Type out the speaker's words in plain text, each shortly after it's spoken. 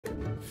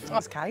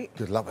That's Kate.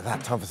 Good luck with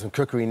that. Time for some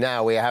cookery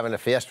now. We're having a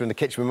fiesta in the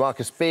kitchen with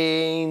Marcus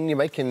Bean. You're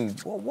making...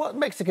 What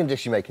Mexican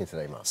dish are you making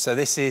today, Marcus? So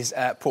this is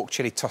pork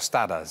chili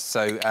tostadas.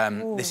 So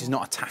this is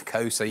not a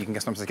taco, so you can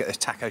sometimes get those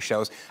taco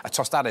shells. A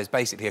tostada is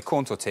basically a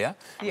corn tortilla,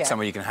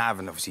 somewhere you can have,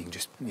 and obviously you can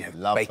just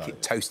bake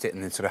it, toast it,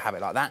 and then sort of have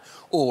it like that.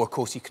 Or, of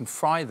course, you can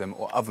fry them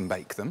or oven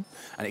bake them,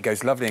 and it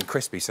goes lovely and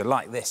crispy. So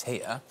like this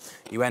here,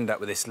 you end up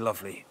with this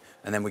lovely...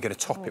 And then we're going to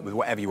top it with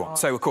whatever you want.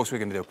 So, of course, we're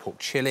going to do a pork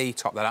chili,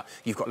 top that up.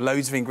 You've got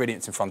loads of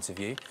ingredients in front of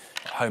you.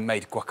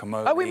 Homemade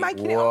guacamole. Are we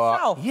making it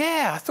ourselves?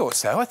 Yeah, I thought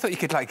so. I thought you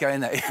could, like, go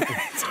in there.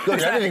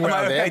 Got everything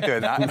around here.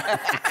 doing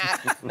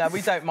that? No,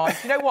 we don't mind.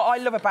 You know what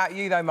I love about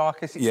you, though,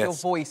 Marcus? It's your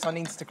voice on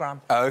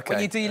Instagram. Oh, OK.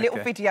 When you do your little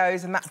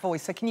videos and that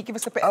voice. So can you give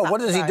us a bit of that? Oh,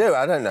 what does he do?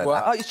 I don't know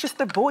that. Oh, it's just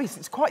the voice.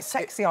 It's quite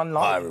sexy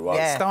online. Hi, everyone.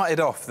 It started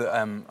off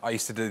that I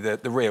used to do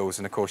the reels,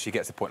 and, of course, you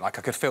get to the point, like,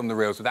 I could film the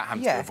reels without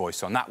having to put a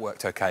voice on. That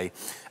worked OK.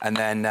 And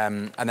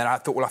then I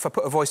thought, well, if I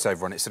put a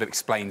voiceover on, it sort of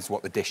explains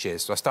what the dish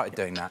is. So I started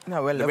doing that.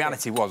 No, the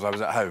reality was I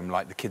was at home,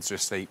 like, the kids are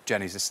asleep,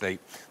 Jenny's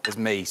asleep, there's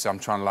me, so I'm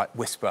trying to, like,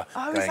 whisper.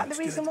 Oh, is that the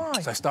reason why?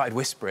 So I started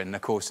whispering, and,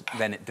 of course,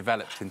 then it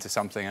developed into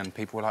something, and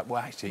people were like,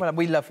 well, actually... Well,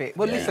 we love it.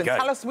 Well, listen,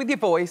 tell us with your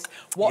voice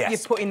what you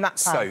put in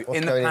that pan. So,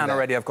 in the pan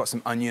already, I've got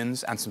some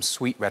onions and some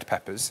sweet red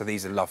peppers, so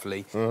these are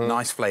lovely,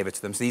 nice flavour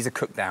to them. So these are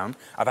cooked down.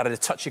 I've added a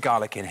touch of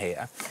garlic in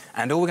here,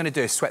 and all we're going to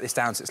do is sweat this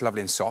down so it's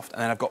lovely and soft,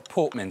 and then I've got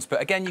pork mince.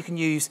 But, again, you can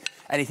use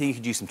anything. You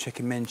could use some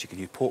chicken mince, you could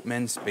use pork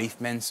mince, beef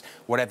mince,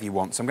 whatever you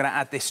want. So I'm going to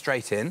add this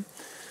straight in,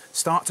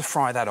 start to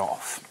fry that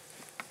off.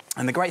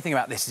 And the great thing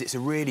about this is it's a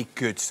really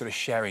good sort of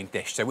sharing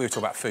dish. So we were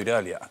talking about food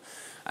earlier,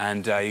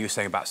 and you were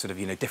saying about sort of,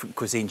 different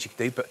cuisines you could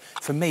do. But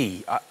for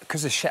me,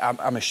 because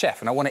I'm a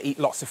chef and I want to eat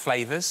lots of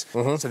flavours,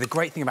 so the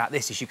great thing about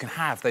this is you can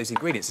have those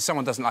ingredients. If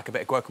someone doesn't like a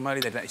bit of guacamole,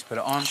 they don't need to put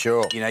it on.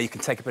 Sure. You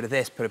can take a bit of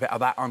this, put a bit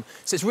of that on.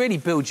 So it's really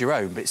build your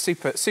own, but it's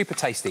super, super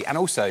tasty. And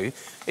also,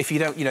 if you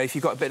don't, if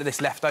you've got a bit of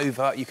this left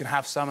over, you can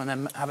have some and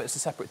then have it as a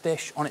separate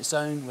dish on its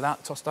own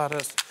without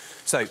tostadas.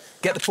 So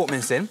get the pork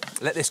mince in,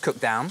 let this cook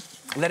down,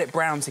 let it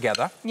brown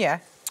together. Yeah.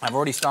 I've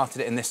already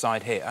started it in this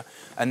side here.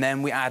 And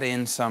then we add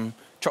in some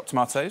chopped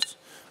tomatoes.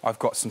 I've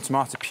got some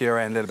tomato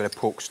puree and a little bit of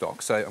pork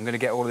stock. So I'm going to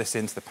get all of this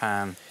into the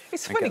pan.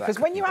 It's funny because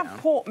when you have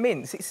pork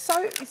mince, it's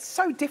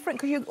so different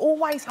because you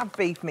always have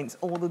beef mince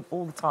all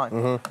the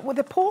time. Well,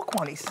 the pork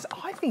one,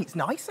 I think it's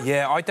nicer.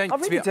 Yeah, I don't. I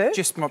really do.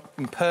 Just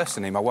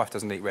personally, my wife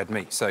doesn't eat red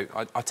meat, so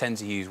I tend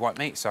to use white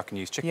meat. So I can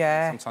use chicken,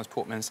 sometimes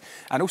pork mince,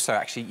 and also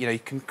actually, you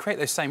can create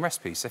those same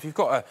recipes. So if you've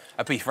got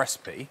a beef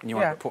recipe and you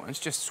want to put pork mince,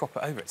 just swap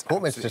it over. It's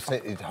pork mince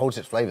it holds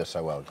its flavour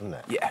so well, doesn't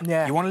it?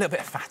 Yeah. You want a little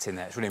bit of fat in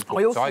there. It's really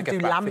important. I also do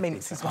lamb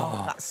mince as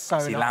well. That's so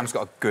nice. See, lamb's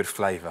got a good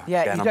flavour.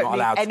 Yeah, Again, you I'm don't not need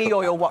allowed to any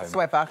oil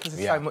whatsoever because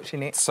there's so much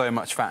in it. So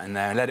much fat in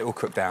there, and let it all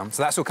cook down.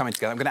 So that's all coming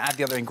together. I'm going to add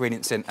the other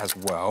ingredients in as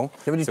well.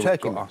 Can we do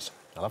turkey mince?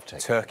 I love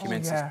turkey. Turkey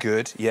mince is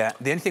good, yeah.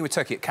 The only thing with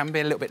turkey, it can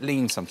be a little bit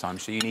lean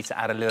sometimes, so you need to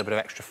add a little bit of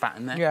extra fat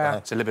in there. Yeah.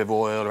 So a little bit of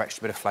oil or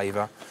extra bit of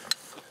flavour.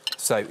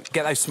 So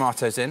get those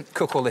tomatoes in,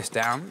 cook all this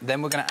down.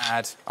 Then we're going to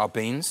add our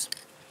beans.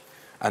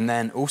 And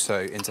then also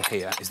into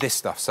here is this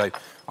stuff. So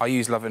I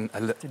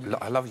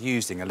love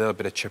using a little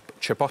bit of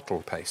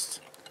chipotle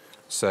paste.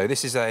 So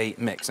this is a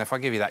mix. Now, if I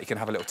give you that, you can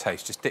have a little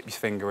taste. Just dip your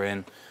finger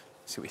in,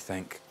 see what you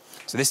think.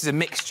 So this is a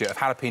mixture of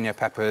jalapeno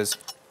peppers,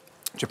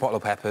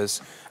 chipotle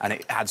peppers, and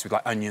it adds with,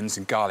 like, onions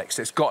and garlic.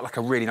 So it's got, like,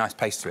 a really nice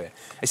paste to it.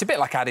 It's a bit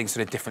like adding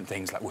sort of different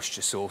things, like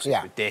Worcestershire sauce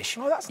to a dish.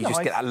 Oh, that's nice. You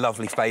just get that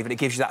lovely flavour. It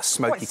gives you that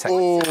smoky taste.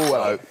 Oh,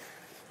 hello.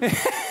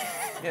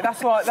 Yeah,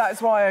 that's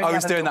why I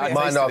was doing that.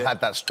 Mine, I've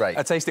had that straight.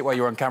 I tasted it while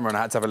you were on camera and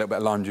I had to have a little bit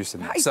of lime juice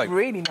in there. That's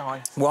really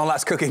nice. While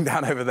that's cooking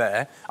down over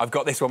there, I've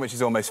got this one which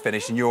is almost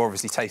finished and you're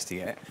obviously tasting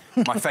it.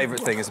 My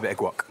favourite thing is a bit of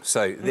guac.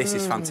 So this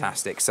is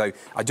fantastic. So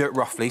I do it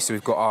roughly. So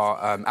we've got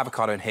our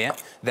avocado in here.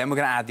 Then we're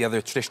going to add the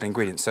other traditional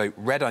ingredients. So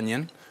red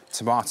onion,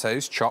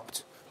 tomatoes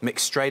chopped,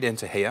 mixed straight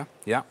into here,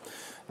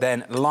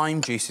 Then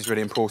lime juice is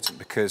really important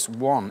because,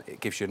 one, it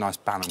gives you a nice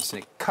balance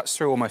and it cuts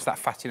through almost that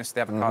fattiness of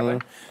the avocado.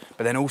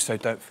 But then also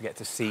don't forget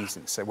to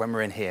season. So when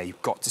we're in here,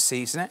 you've got to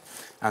season it.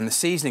 And the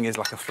seasoning is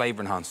like a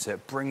flavour enhancer. So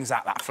it brings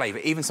out that flavour,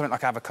 even something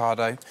like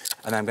avocado. And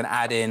then I'm going to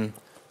add in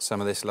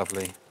some of this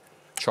lovely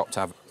chopped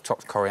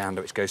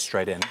coriander, which goes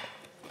straight in.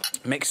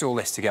 Mix all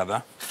this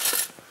together.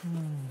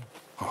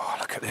 Oh,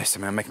 look at this. I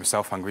mean, I'm making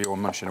myself hungry. You're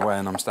munching away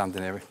and I'm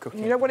standing here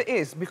cooking. You know what it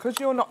is? Because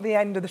you're not the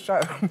end of the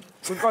show,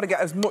 we've got to get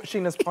as much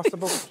in as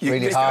possible.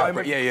 Really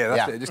hard. Yeah,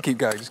 that's it. Just keep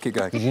going, just keep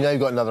going. Because you know you've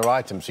got another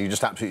item, so you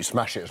just absolutely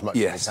smash it as much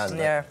as you can.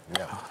 Yeah.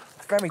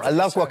 Very I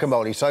love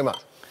guacamole so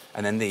much.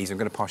 And then these, I'm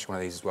going to pass you one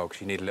of these as well, because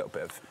you need a little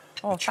bit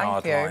of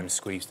charred lime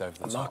squeezed over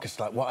the top. Marcus,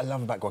 like, what I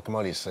love about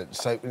guacamole is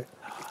so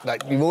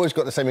like, you've always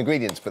got the same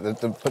ingredients, but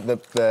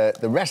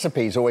the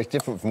recipe is always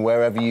different from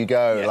wherever you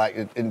go. Like,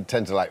 in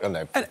terms of, like, I don't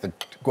know, the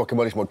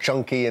guacamole's more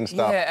chunky and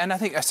stuff. Yeah, and I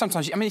think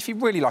sometimes, I mean, if you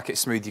really like it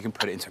smooth, you can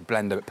put it into a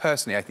blender, but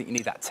personally, I think you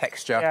need that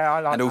texture. Yeah,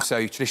 I like And that. also,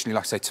 traditionally,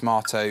 like I say,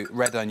 tomato,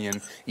 red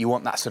onion, you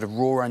want that sort of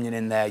raw onion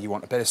in there, you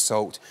want a bit of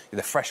salt,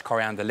 the fresh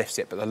coriander lifts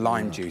it, but the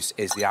lime juice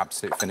is the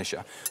absolute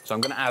finisher. So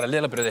I'm going to add a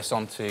little bit of this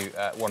onto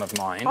one of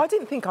mine. I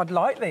didn't think I'd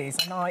like these.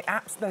 these,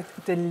 and they're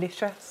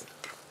delicious.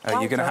 You're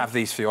going to have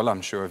these for your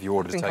lunch, or have you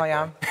ordered a I think takeaway?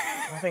 I am.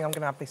 I think I'm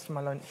going to have this for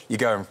my lunch. You're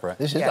going for it.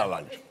 This is Yeah. our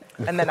lunch.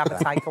 And then have a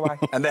takeaway.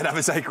 And then have a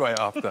takeaway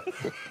after.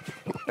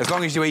 As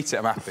long as you eat it,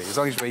 I'm happy. As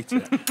long as you eat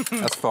it,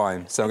 that's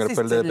fine. So I'm going to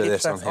put a little bit of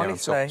this on here on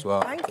top as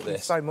well. Thank you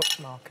this. so much,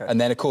 Marcus.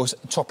 And then, of course,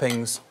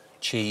 toppings,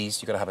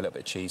 cheese. You've got to have a little bit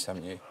of cheese,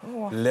 haven't you?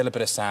 Oh. A little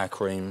bit of sour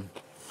cream.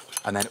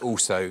 And then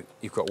also,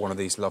 you've got one of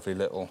these lovely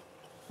little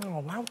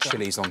well done.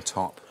 chilies on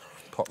top.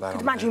 Pop that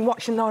on Imagine there.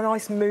 watching a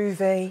nice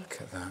movie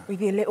Look at that.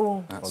 with your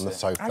little... That's On the it.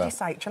 sofa. How do you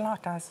say it?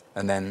 Gelatas?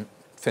 And then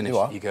finish,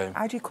 what? you go...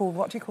 What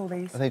do you call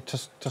these? Are they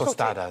just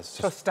Tostadas.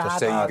 Tostadas.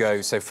 So there you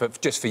go. So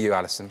just for you,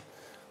 Alison,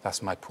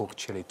 that's my pork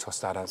chili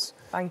tostadas.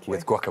 Thank you.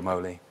 With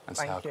guacamole and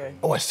Thank sour you. cream.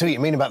 Oh, I see what you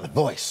mean about the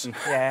voice.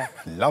 Yeah.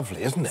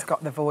 Lovely, isn't it? He's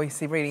got the voice,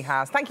 he really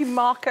has. Thank you,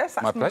 Marcus.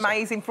 My That's pleasure.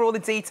 amazing for all the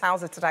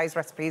details of today's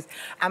recipes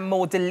and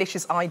more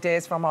delicious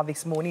ideas from our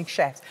This Morning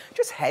chefs.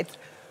 Just head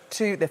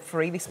to the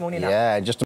Free This Morning app. Yeah, just